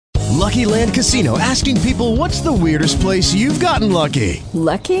Lucky Land Casino, asking people, what's the weirdest place you've gotten lucky?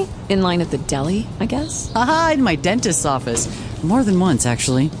 Lucky? In line at the deli, I guess? Aha, in my dentist's office. More than once,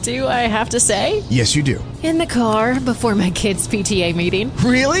 actually. Do I have to say? Yes, you do. In the car before my kids' PTA meeting.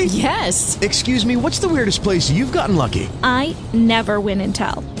 Really? Yes. Excuse me, what's the weirdest place you've gotten lucky? I never win and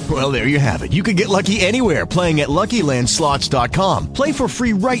tell. Well, there you have it. You can get lucky anywhere, playing at LuckyLandSlots.com. Play for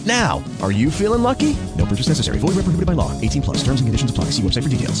free right now. Are you feeling lucky? No purchase necessary. Void where prohibited by law. 18 plus. Terms and conditions apply. See website for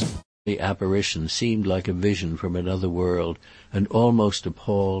details. The apparition seemed like a vision from another world, and almost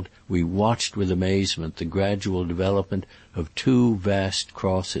appalled, we watched with amazement the gradual development of two vast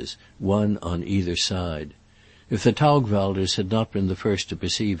crosses, one on either side. If the Taugwalders had not been the first to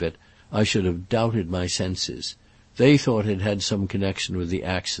perceive it, I should have doubted my senses. They thought it had some connection with the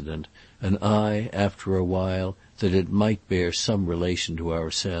accident, and I, after a while, that it might bear some relation to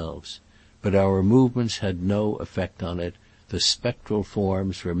ourselves. But our movements had no effect on it. The spectral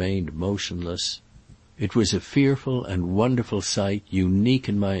forms remained motionless. It was a fearful and wonderful sight, unique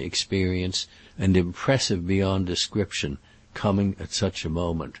in my experience, and impressive beyond description, coming at such a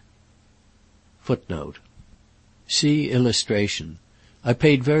moment. Footnote. See illustration. I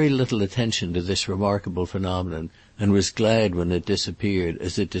paid very little attention to this remarkable phenomenon, and was glad when it disappeared,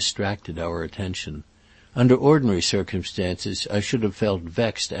 as it distracted our attention. Under ordinary circumstances, I should have felt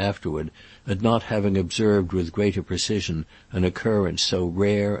vexed afterward at not having observed with greater precision an occurrence so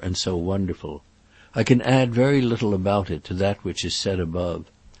rare and so wonderful. I can add very little about it to that which is said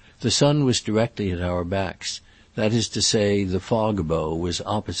above. The sun was directly at our backs. That is to say, the fog bow was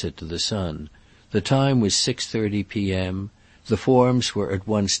opposite to the sun. The time was 6:30 p.m. The forms were at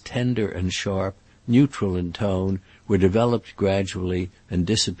once tender and sharp, neutral in tone, were developed gradually, and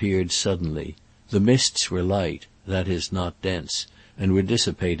disappeared suddenly. The mists were light, that is, not dense, and were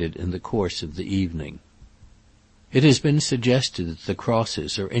dissipated in the course of the evening. It has been suggested that the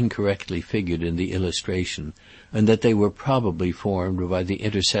crosses are incorrectly figured in the illustration, and that they were probably formed by the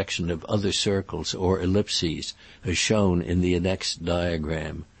intersection of other circles or ellipses, as shown in the annexed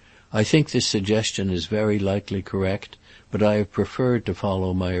diagram. I think this suggestion is very likely correct, but I have preferred to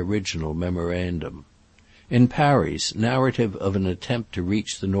follow my original memorandum. In Parry's Narrative of an Attempt to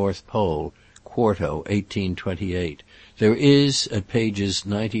Reach the North Pole, Quarto, 1828, there is, at pages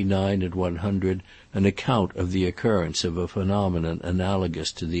 99 and 100, an account of the occurrence of a phenomenon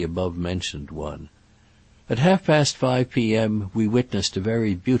analogous to the above-mentioned one. At 5:30 p.m. we witnessed a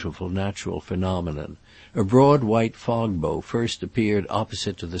very beautiful natural phenomenon. A broad white fog bow first appeared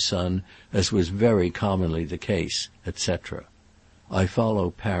opposite to the sun, as was very commonly the case, etc. I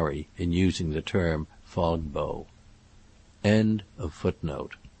follow Parry in using the term fog bow. End of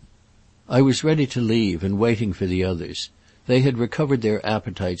footnote. I was ready to leave and waiting for the others. They had recovered their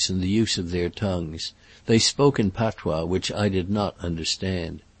appetites and the use of their tongues. They spoke in patois, which I did not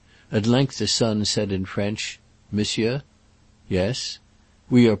understand. At length the son said in French, "Monsieur?" "Yes."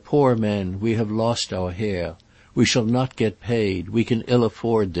 "We are poor men. We have lost our hair. We shall not get paid. We can ill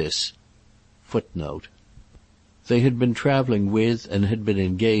afford this." Footnote. They had been traveling with and had been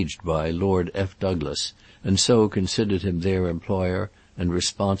engaged by Lord F. Douglas, and so considered him their employer and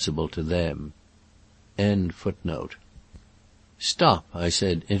responsible to them. End footnote. "Stop," I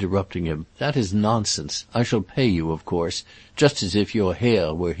said, interrupting him. "That is nonsense. I shall pay you, of course, just as if your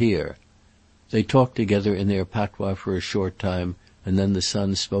hair were here." They talked together in their patois for a short time, and then the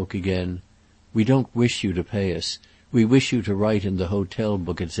son spoke again. "We don't wish you to pay us. We wish you to write in the hotel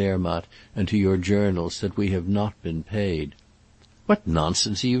book at Zermatt and to your journals that we have not been paid." "What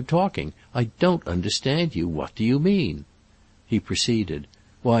nonsense are you talking? I don't understand you. What do you mean?" He proceeded,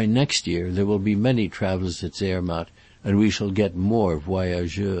 "Why, next year there will be many travelers at Zermatt, and we shall get more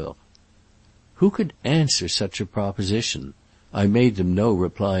voyageurs." Who could answer such a proposition? I made them no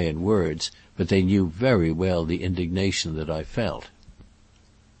reply in words, but they knew very well the indignation that I felt.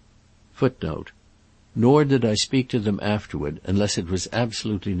 Footnote. Nor did I speak to them afterward, unless it was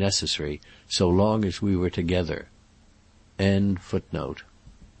absolutely necessary, so long as we were together. End footnote.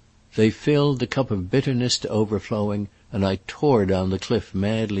 They filled the cup of bitterness to overflowing, and I tore down the cliff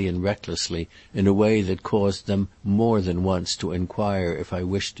madly and recklessly in a way that caused them more than once to inquire if I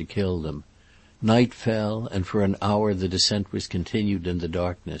wished to kill them. Night fell, and for an hour the descent was continued in the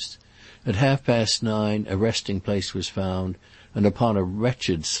darkness. At 9:30 a resting place was found, and upon a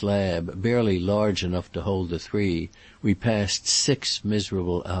wretched slab, barely large enough to hold the three, we passed 6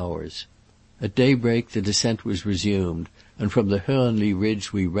 miserable hours. At daybreak the descent was resumed, and from the Hörnli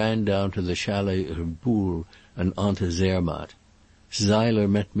ridge we ran down to the chalet of Boule and on to Zermatt. Seiler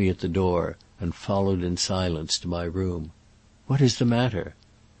met me at the door, and followed in silence to my room. "What is the matter?"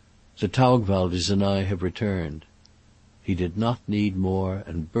 "The Taugwalders and I have returned." He did not need more,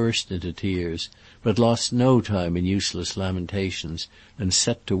 and burst into tears, but lost no time in useless lamentations, and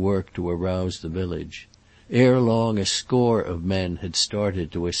set to work to arouse the village. Ere long a score of men had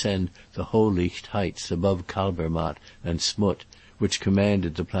started to ascend the Hohlicht heights above Kalbermatt and Smut, which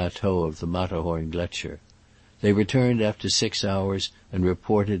commanded the plateau of the Matterhorn Gletscher. They returned after 6 hours and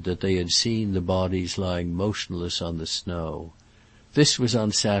reported that they had seen the bodies lying motionless on the snow. This was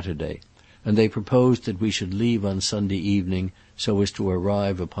on Saturday, and they proposed that we should leave on Sunday evening so as to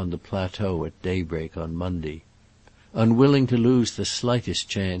arrive upon the plateau at daybreak on Monday. Unwilling to lose the slightest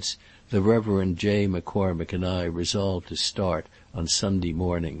chance, the Reverend J. McCormick and I resolved to start on Sunday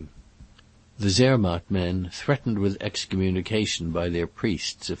morning. The Zermatt men, threatened with excommunication by their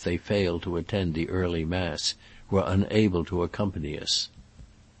priests if they failed to attend the early Mass, were unable to accompany us.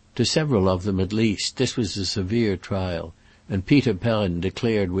 To several of them at least this was a severe trial, and Peter Perrin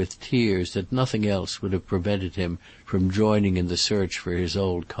declared with tears that nothing else would have prevented him from joining in the search for his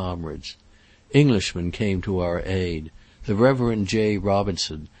old comrades. Englishmen came to our aid. The Reverend J.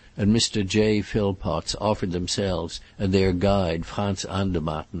 Robinson and Mr. J. Philpotts offered themselves, and their guide, Franz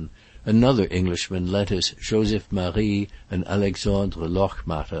Andermatten. Another Englishman lent us Joseph Marie and Alexandre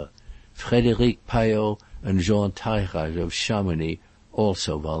Lochmatter. Frédéric Payot and Jean Tairraz of Chamonix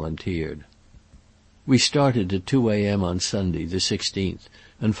also volunteered. We started at 2 a.m. on Sunday, the 16th,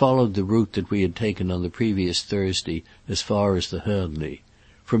 and followed the route that we had taken on the previous Thursday as far as the Hörnli.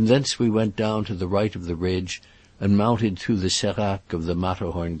 From thence we went down to the right of the ridge and mounted through the sérac of the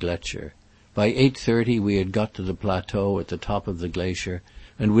Matterhorn Gletscher. By 8:30 we had got to the plateau at the top of the glacier,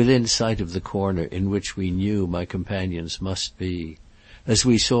 and within sight of the corner in which we knew my companions must be. As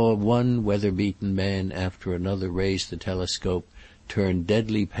we saw one weather-beaten man after another raise the telescope, turn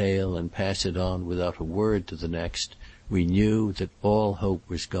deadly pale and pass it on without a word to the next, we knew that all hope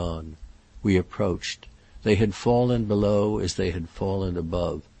was gone. We approached. They had fallen below as they had fallen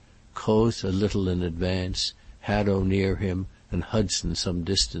above. Croz a little in advance, Haddo near him, and Hudson some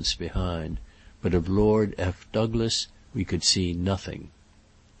distance behind. But of Lord F. Douglas we could see nothing.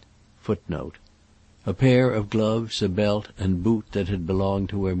 Footnote: a pair of gloves, a belt, and boot that had belonged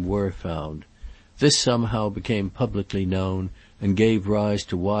to him were found. This somehow became publicly known, and gave rise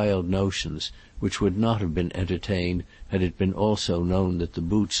to wild notions, which would not have been entertained had it been also known that the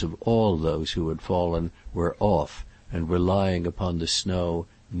boots of all those who had fallen were off, and were lying upon the snow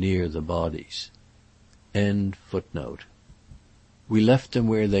near the bodies. End footnote. We left them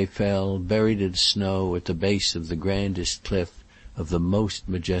where they fell, buried in snow at the base of the grandest cliff of the most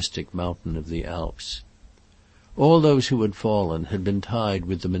majestic mountain of the Alps. All those who had fallen had been tied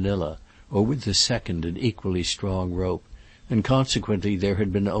with the manila, or with the second and equally strong rope, and consequently there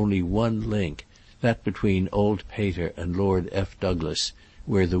had been only one link, that between old Peter and Lord F. Douglas,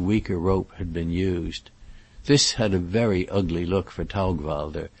 where the weaker rope had been used. This had a very ugly look for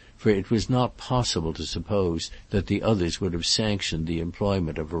Taugwalder, for it was not possible to suppose that the others would have sanctioned the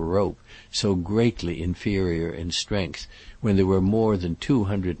employment of a rope so greatly inferior in strength, when there were more than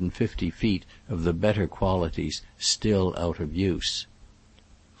 250 feet of the better qualities still out of use.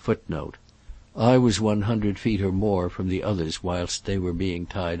 Footnote: I was 100 feet or more from the others whilst they were being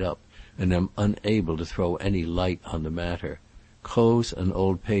tied up, and am unable to throw any light on the matter. Croz and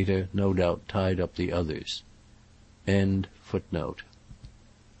old Peter no doubt tied up the others. End footnote.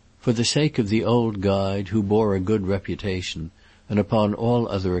 For the sake of the old guide, who bore a good reputation, and upon all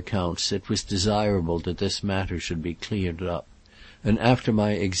other accounts, it was desirable that this matter should be cleared up, and after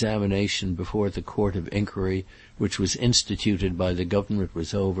my examination before the Court of Inquiry, which was instituted by the government,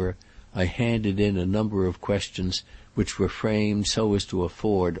 was over, I handed in a number of questions which were framed so as to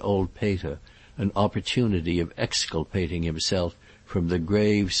afford old Peter an opportunity of exculpating himself from the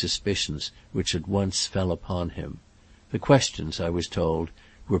grave suspicions which at once fell upon him. The questions, I was told,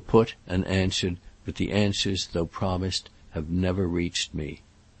 were put and answered, but the answers, though promised, have never reached me.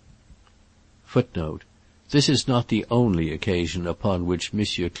 Footnote: this is not the only occasion upon which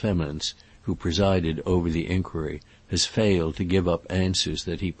Monsieur Clemens, who presided over the inquiry, has failed to give up answers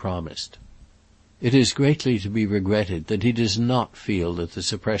that he promised. It is greatly to be regretted that he does not feel that the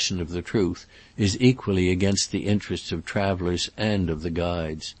suppression of the truth is equally against the interests of travelers and of the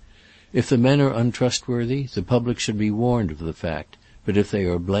guides. If the men are untrustworthy, the public should be warned of the fact, but if they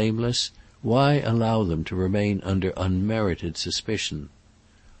are blameless, why allow them to remain under unmerited suspicion?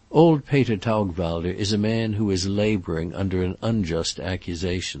 Old Peter Taugwalder is a man who is laboring under an unjust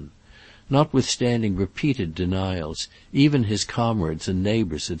accusation. Notwithstanding repeated denials, even his comrades and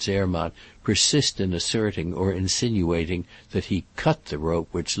neighbors at Zermatt persist in asserting or insinuating that he cut the rope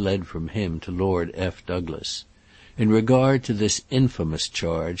which led from him to Lord F. Douglas. In regard to this infamous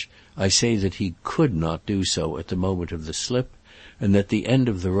charge, I say that he could not do so at the moment of the slip, and that the end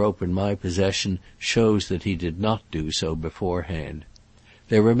of the rope in my possession shows that he did not do so beforehand.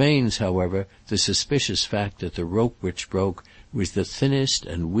 There remains, however, the suspicious fact that the rope which broke was the thinnest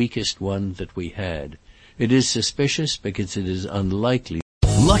and weakest one that we had. It is suspicious because it is unlikely.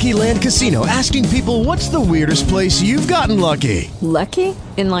 Lucky Land Casino, asking people, what's the weirdest place you've gotten lucky? Lucky?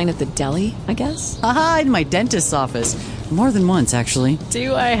 In line at the deli, I guess? Aha, in my dentist's office. More than once, actually.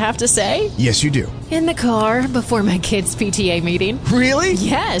 Do I have to say? Yes, you do. In the car before my kids' PTA meeting. Really?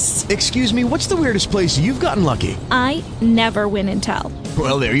 Yes. Excuse me, what's the weirdest place you've gotten lucky? I never win and tell.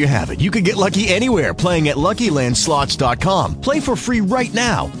 Well, there you have it. You can get lucky anywhere, playing at LuckyLandSlots.com. Play for free right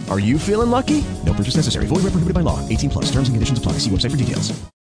now. Are you feeling lucky? No purchase necessary. Void where prohibited by law. 18+. Terms and conditions apply. See website for details.